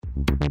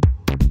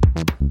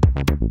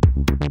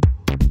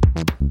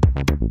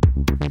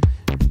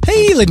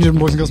Hey, ladies and gentlemen,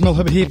 boys and girls, Mel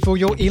Herbert here for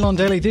your Elon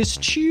Daily this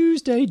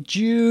Tuesday,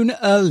 June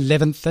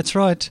 11th. That's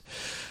right.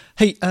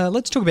 Hey,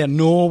 let's talk about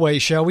Norway,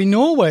 shall we?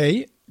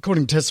 Norway,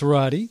 according to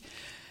Teslarati,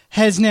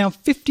 has now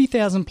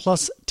 50,000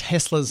 plus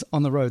Teslas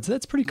on the roads.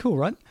 That's pretty cool,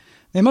 right?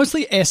 They're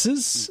mostly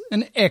S's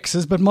and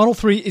X's, but Model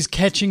 3 is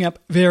catching up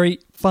very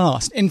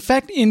fast. In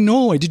fact, in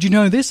Norway, did you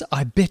know this?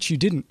 I bet you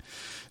didn't.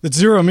 That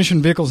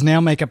zero-emission vehicles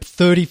now make up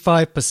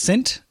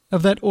 35%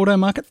 of that auto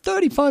market.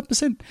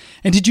 35%.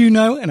 And did you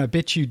know, and I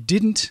bet you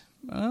didn't,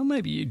 well,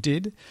 maybe you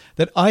did,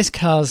 that ICE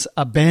cars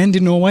are banned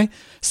in Norway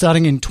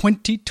starting in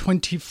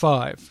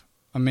 2025.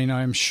 I mean,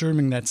 I am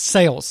assuming that's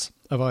sales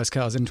of ICE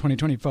cars in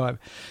 2025.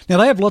 Now,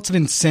 they have lots of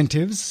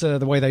incentives,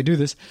 the way they do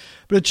this,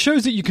 but it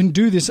shows that you can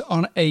do this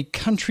on a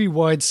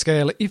countrywide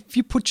scale if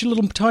you put your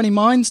little tiny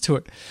minds to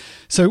it.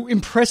 So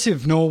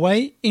impressive,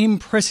 Norway,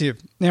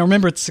 impressive. Now,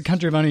 remember, it's a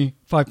country of only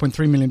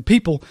 5.3 million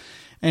people,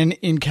 and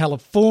in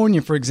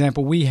California, for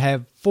example, we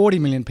have 40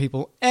 million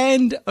people,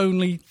 and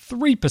only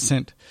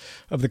 3%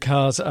 of the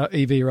cars are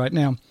EV right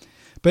now.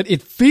 But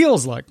it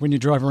feels like, when you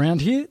drive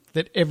around here,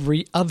 that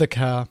every other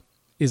car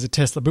is a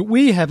Tesla. But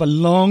we have a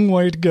long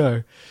way to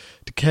go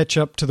to catch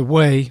up to the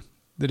way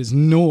that is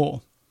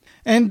Nor.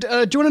 And do you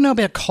want to know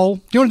about coal?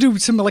 Do you want to do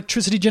some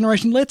electricity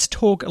generation? Let's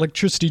talk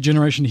electricity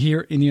generation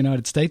here in the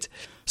United States.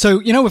 So,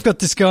 you know, we've got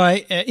this guy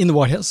in the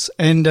White House,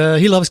 and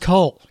he loves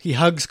coal. He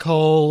hugs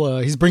coal.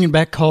 He's bringing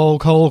back coal.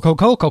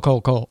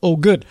 All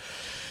good.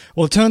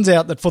 Well, it turns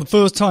out that for the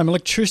first time,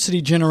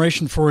 electricity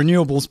generation for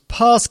renewables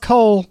passed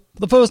coal for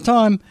the first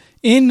time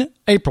in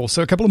April,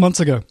 so a couple of months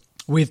ago,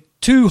 with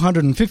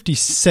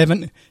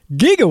 257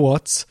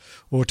 gigawatts,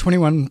 or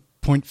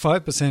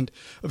 21.5%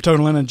 of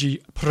total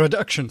energy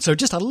production. So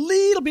just a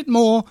little bit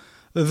more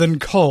than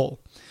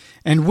coal.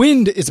 And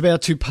wind is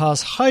about to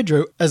pass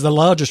hydro as the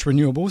largest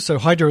renewable. So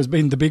hydro has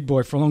been the big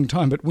boy for a long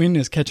time, but wind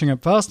is catching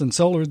up fast, and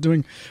solar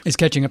is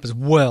catching up as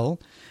well.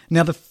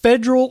 Now, the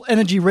Federal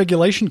Energy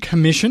Regulation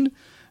Commission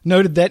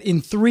noted that in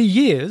 3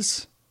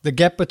 years, the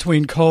gap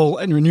between coal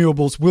and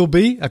renewables will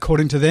be,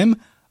 according to them,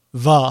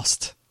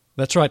 vast.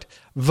 That's right,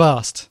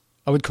 vast.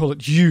 I would call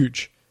it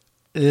huge,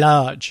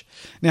 large.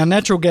 Now,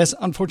 natural gas,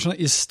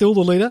 unfortunately, is still the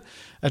leader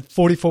at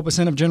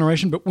 44% of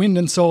generation, but wind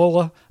and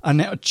solar are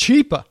now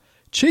cheaper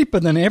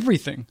than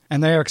everything,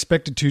 and they are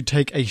expected to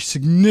take a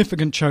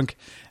significant chunk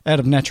out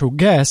of natural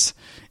gas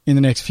in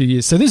the next few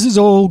years. So this is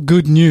all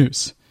good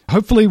news.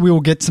 Hopefully we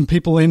will get some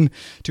people in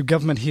to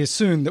government here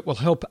soon that will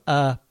help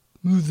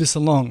move this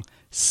along,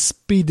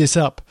 speed this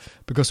up,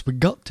 because we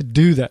got to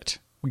do that.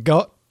 We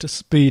got to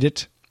speed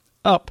it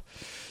up.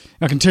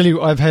 I can tell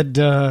you I've had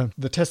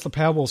the Tesla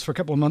Powerwalls for a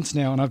couple of months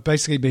now, and I've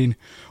basically been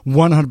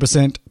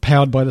 100%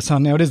 powered by the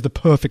sun. Now, it is the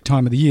perfect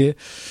time of the year.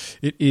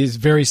 It is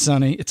very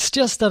sunny. It's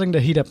just starting to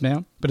heat up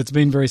now, but it's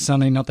been very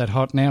sunny, not that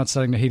hot. Now it's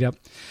starting to heat up.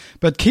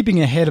 But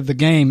keeping ahead of the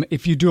game,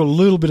 if you do a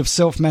little bit of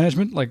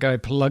self-management, like I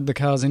plug the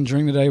cars in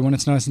during the day when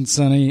it's nice and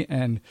sunny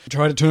and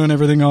try to turn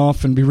everything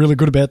off and be really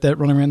good about that,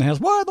 running around the house,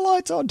 why are the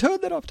lights on?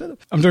 Turn that off.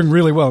 I'm doing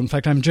really well. In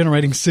fact, I'm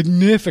generating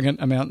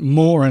significant amount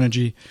more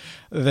energy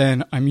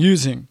than I'm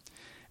using.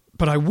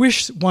 But I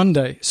wish one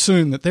day,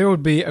 soon, that there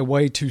would be a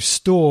way to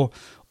store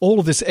all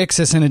of this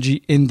excess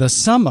energy in the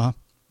summer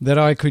that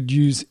I could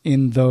use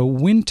in the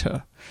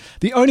winter.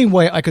 The only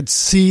way I could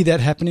see that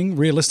happening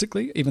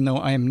realistically, even though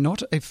I am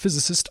not a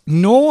physicist,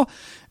 nor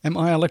am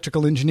I an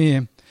electrical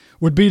engineer,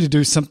 would be to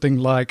do something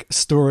like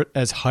store it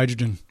as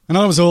hydrogen. And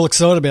I was all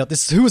excited about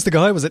this. Who was the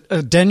guy? Was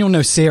it Daniel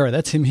Nocera?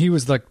 That's him. He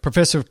was like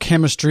professor of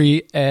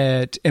chemistry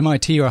at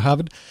MIT or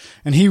Harvard,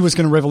 and he was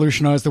going to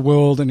revolutionize the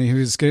world, and he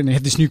was going to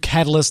have this new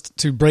catalyst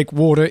to break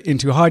water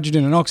into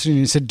hydrogen and oxygen.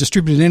 And he said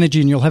distributed energy,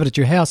 and you'll have it at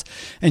your house,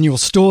 and you'll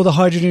store the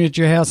hydrogen at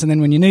your house, and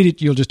then when you need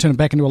it, you'll just turn it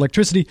back into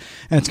electricity,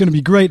 and it's going to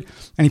be great.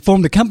 And he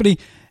formed a company,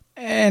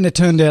 and it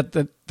turned out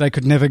that they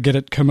could never get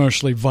it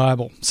commercially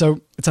viable.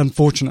 So it's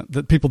unfortunate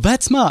that people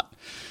that smart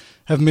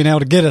haven't been able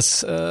to get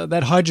us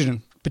that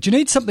hydrogen. But you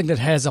need something that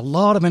has a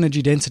lot of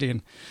energy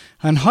density,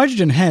 and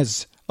hydrogen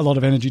has a lot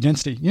of energy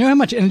density. You know how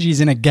much energy is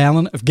in a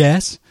gallon of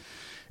gas?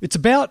 It's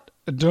about,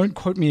 don't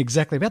quote me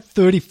exactly, about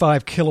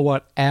 35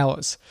 kilowatt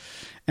hours.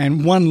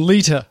 And 1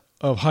 litre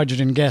of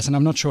hydrogen gas, and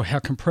I'm not sure how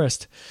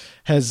compressed,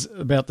 has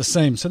about the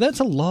same. So that's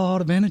a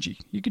lot of energy.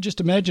 You could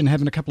just imagine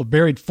having a couple of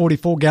buried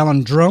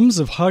 44-gallon drums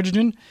of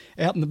hydrogen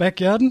out in the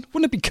backyard.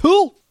 Wouldn't it be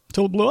cool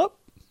until it blew up?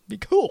 It'd be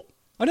cool.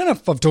 I don't know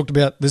if I've talked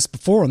about this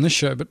before on this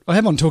show, but I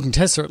have on Talking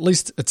Tesla, at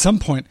least at some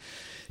point.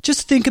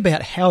 Just think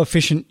about how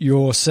efficient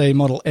your, say,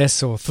 Model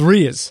S or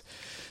 3 is.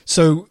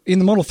 So in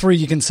the Model 3,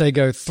 you can, say,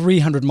 go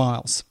 300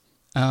 miles.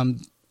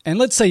 And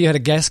let's say you had a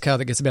gas car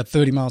that gets about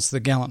 30 miles to the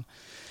gallon.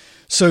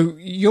 So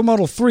your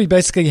Model 3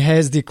 basically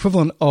has the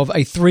equivalent of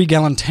a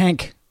 3-gallon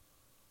tank.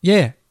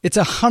 Yeah, it's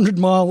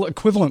 100-mile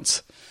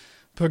equivalents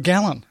per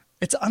gallon.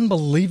 It's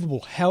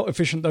unbelievable how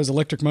efficient those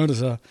electric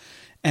motors are.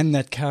 And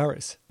that car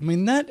is. I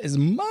mean, that is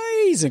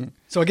amazing.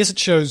 So I guess it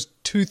shows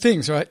two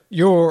things, right?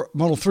 Your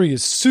Model 3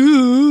 is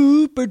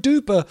super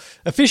duper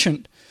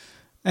efficient,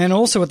 And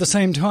also at the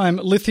same time,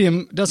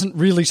 lithium doesn't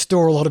really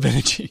store a lot of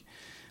energy.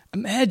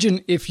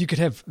 Imagine if you could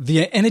have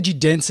the energy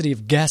density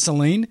of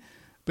gasoline,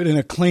 but in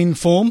a clean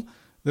form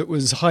that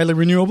was highly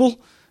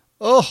renewable.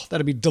 Oh,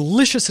 that'd be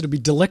delicious. It'd be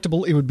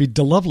delectable. It would be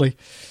delovely.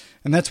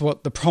 And that's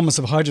what the promise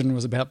of hydrogen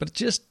was about, but it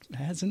just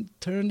hasn't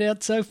turned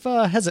out so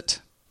far, has it?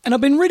 And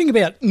I've been reading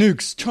about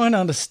nukes, trying to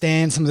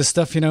understand some of this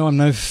stuff. I'm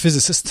no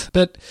physicist,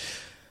 but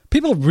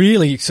people are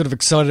really sort of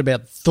excited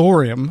about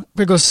thorium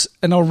because,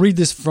 and I'll read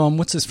this from,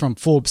 what's this from?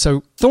 Forbes.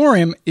 So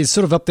thorium is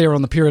sort of up there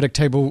on the periodic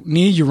table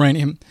near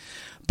uranium,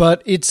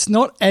 but it's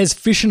not as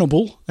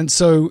fissionable, and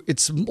so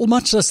it's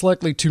much less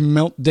likely to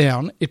melt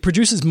down. It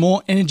produces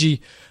more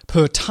energy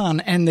per ton,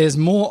 and there's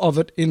more of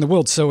it in the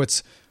world, so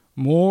it's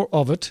more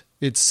of it,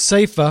 it's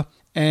safer,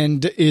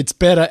 and it's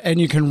better, and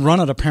you can run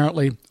it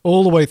apparently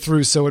all the way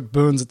through so it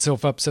burns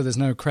itself up so there's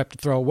no crap to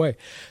throw away.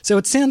 So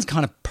it sounds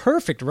kind of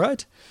perfect,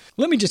 right?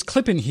 Let me just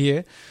clip in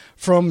here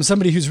from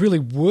somebody who's really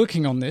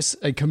working on this,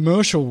 a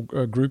commercial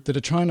group that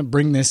are trying to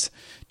bring this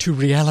to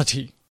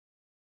reality.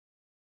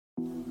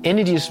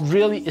 Energy is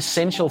really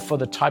essential for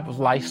the type of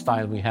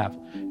lifestyle we have.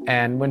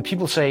 And when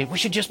people say, we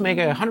should just make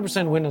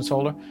 100% wind and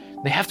solar,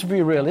 they have to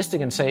be realistic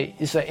and say,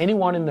 is there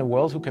anyone in the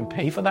world who can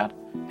pay for that?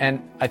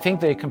 And I think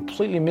they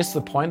completely miss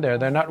the point there.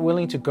 They're not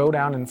willing to go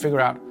down and figure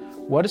out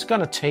what it's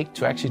going to take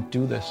to actually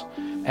do this.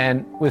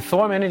 And with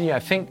thorium energy, I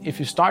think if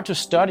you start to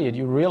study it,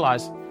 you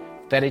realize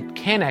that it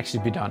can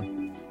actually be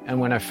done.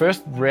 And when I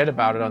first read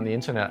about it on the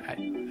internet,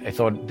 I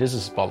thought, this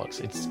is bollocks.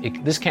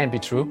 This can't be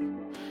true.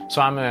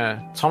 So I'm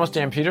Thomas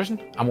Jan Petersen.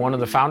 I'm one of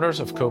the founders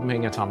of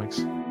Copenhagen Atomics.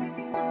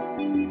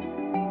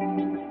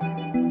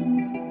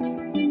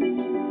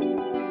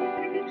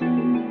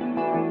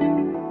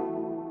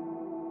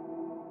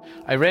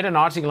 I read an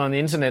article on the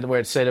internet where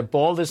it said a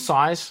ball this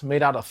size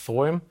made out of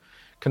thorium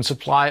can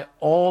supply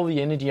all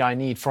the energy I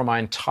need for my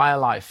entire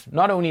life.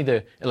 Not only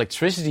the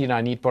electricity that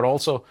I need, but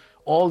also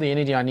all the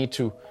energy I need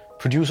to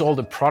produce all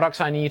the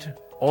products I need,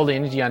 all the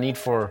energy I need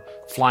for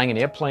flying in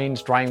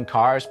airplanes, driving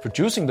cars,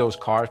 producing those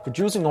cars,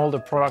 producing all the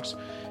products,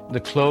 the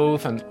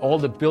clothes and all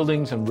the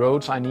buildings and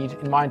roads I need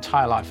in my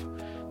entire life.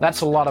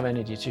 That's a lot of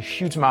energy. It's a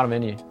huge amount of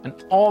energy.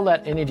 And all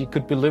that energy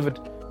could be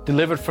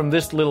delivered from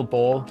this little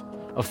ball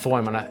of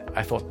thorium. And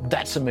I thought,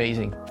 that's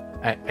amazing.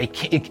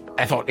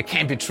 I thought it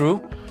can't be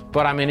true,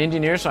 but I'm an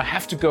engineer, so I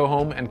have to go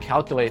home and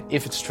calculate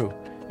if it's true.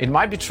 It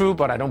might be true,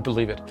 but I don't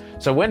believe it.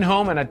 So I went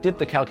home and I did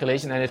the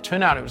calculation, and it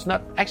turned out it was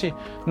not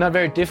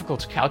very difficult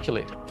to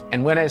calculate.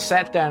 And when I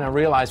sat down, I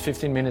realized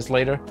 15 minutes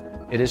later,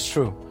 it is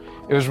true.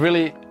 It was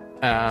really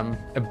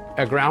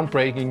a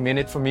groundbreaking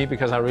minute for me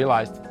because I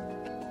realized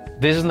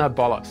this is not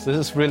bollocks. This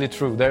is really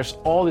true. There's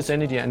all this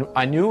energy, and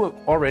I knew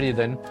already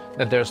then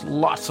that there's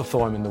lots of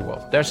thorium in the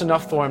world. There's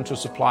enough thorium to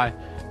supply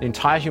the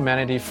entire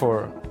humanity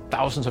for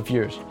thousands of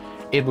years.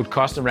 It would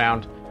cost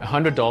around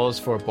 $100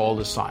 for a ball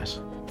this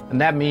size. And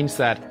that means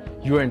that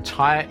your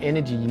entire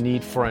energy you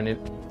need for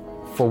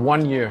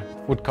 1 year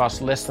would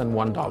cost less than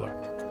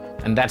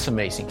 $1. And that's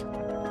amazing.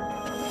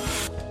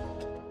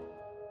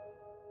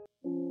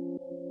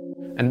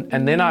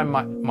 And then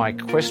my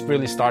quest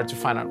really started to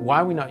find out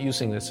why are we not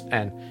using this,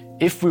 and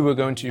if we were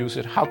going to use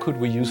it, how could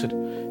we use it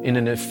in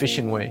an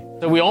efficient way?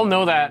 So we all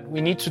know that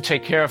we need to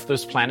take care of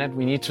this planet.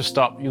 We need to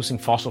stop using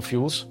fossil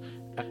fuels.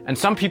 And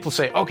some people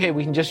say, okay,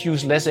 we can just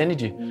use less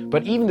energy.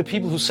 But even the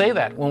people who say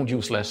that won't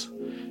use less.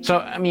 So,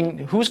 I mean,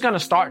 who's going to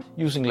start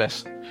using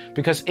less?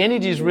 Because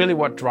energy is really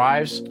what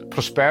drives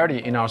prosperity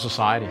in our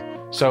society.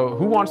 So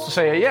who wants to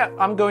say, yeah,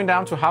 I'm going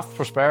down to half the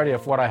prosperity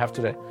of what I have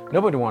today?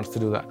 Nobody wants to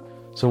do that.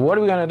 So what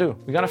are we going to do?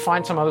 We're going to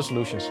find some other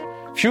solutions.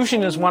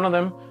 Fusion is one of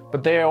them,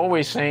 but they are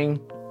always saying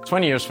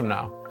 20 years from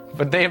now.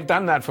 But they have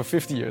done that for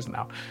 50 years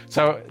now.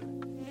 So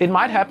it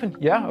might happen.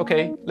 Yeah,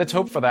 okay, let's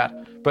hope for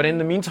that. But in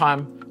the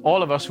meantime,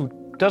 all of us who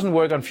doesn't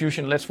work on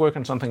fusion, let's work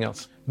on something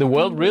else. The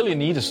world really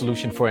needs a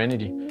solution for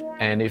energy.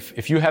 And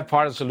if you have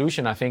part of the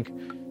solution, I think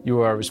you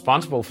are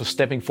responsible for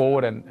stepping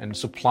forward and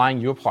supplying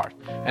your part.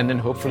 And then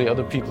hopefully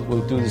other people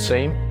will do the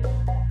same.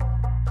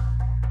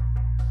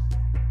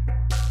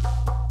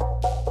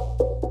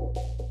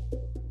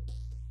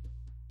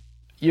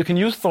 You can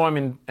use thorium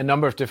in a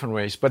number of different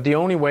ways, but the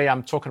only way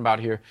I'm talking about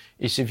here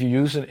is if you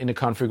use it in a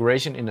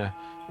configuration in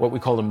what we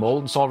call a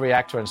molten salt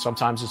reactor, and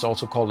sometimes it's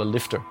also called a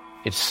lifter.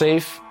 It's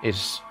safe,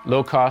 it's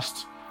low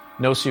cost,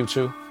 no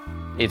CO2,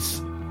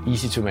 it's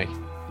easy to make.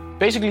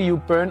 Basically, you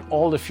burn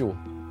all the fuel,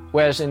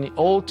 whereas in the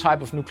old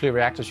type of nuclear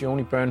reactors, you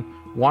only burn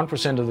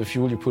 1% of the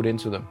fuel you put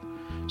into them.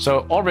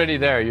 So already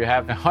there, you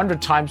have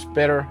 100 times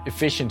better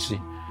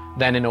efficiency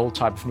than in old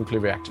type of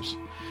nuclear reactors.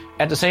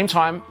 At the same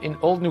time, in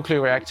old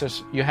nuclear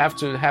reactors, you have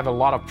to have a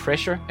lot of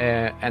pressure,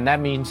 and that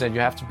means that you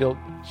have to build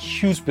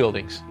huge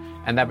buildings,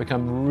 and that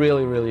becomes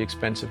really, really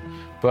expensive.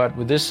 But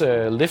with this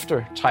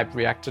lifter type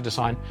reactor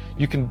design,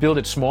 you can build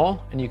it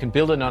small, and you can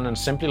build it on an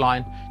assembly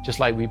line, just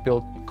like we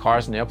build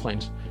cars and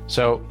airplanes.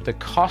 So the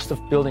cost of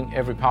building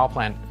every power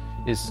plant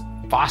is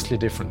vastly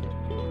different.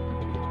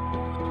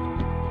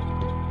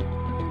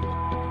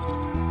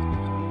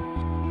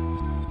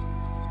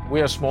 We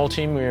are a small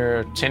team.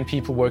 We're 10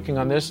 people working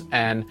on this.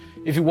 And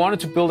if you wanted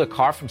to build a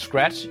car from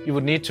scratch, you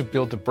would need to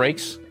build the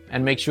brakes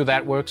and make sure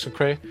that works,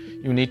 okay?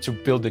 You need to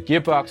build the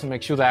gearbox and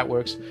make sure that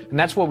works. And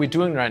that's what we're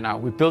doing right now.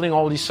 We're building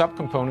all these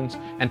subcomponents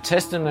and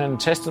testing them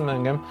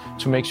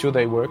to make sure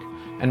they work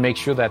and make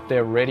sure that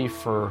they're ready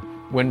for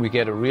when we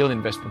get a real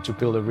investment to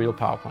build a real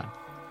power plant.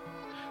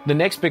 The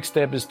next big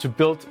step is to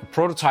build a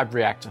prototype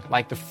reactor,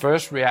 like the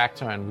first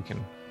reactor, and we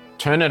can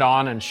turn it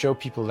on and show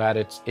people that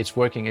it's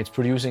working, it's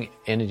producing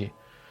energy.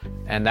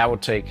 And that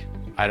would take,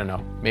 I don't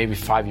know, maybe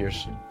 5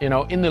 years. You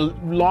know, in the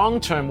long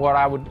term, what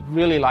I would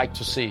really like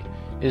to see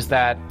is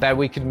that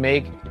we could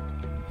make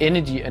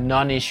energy a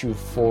non-issue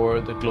for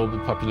the global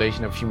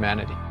population of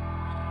humanity.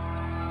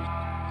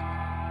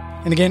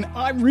 And again,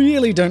 I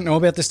really don't know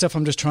about this stuff.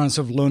 I'm just trying to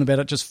sort of learn about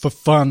it just for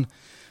fun.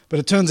 But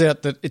it turns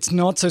out that it's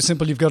not so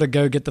simple. You've got to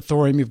go get the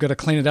thorium. You've got to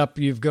clean it up.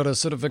 You've got to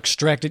sort of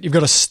extract it. You've got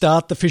to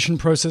start the fission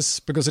process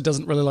because it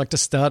doesn't really like to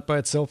start by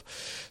itself.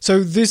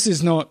 So this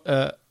is not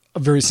a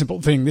very simple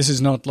thing. This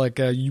is not like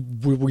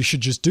we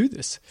should just do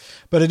this.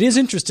 But it is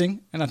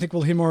interesting, and I think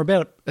we'll hear more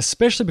about it,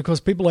 especially because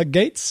people like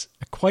Gates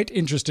are quite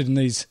interested in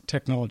these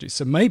technologies.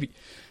 So maybe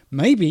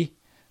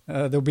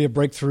there'll be a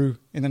breakthrough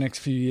in the next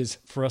few years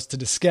for us to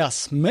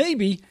discuss.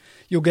 Maybe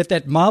you'll get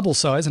that marble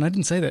size, and I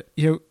didn't say that.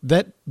 You know,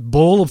 that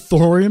ball of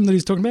thorium that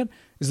he's talking about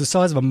is the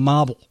size of a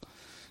marble.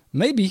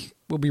 Maybe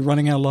we'll be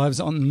running our lives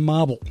on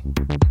marble.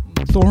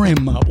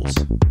 Thorium marbles.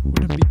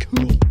 Wouldn't it be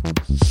cool?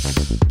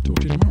 Talk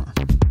to you tomorrow.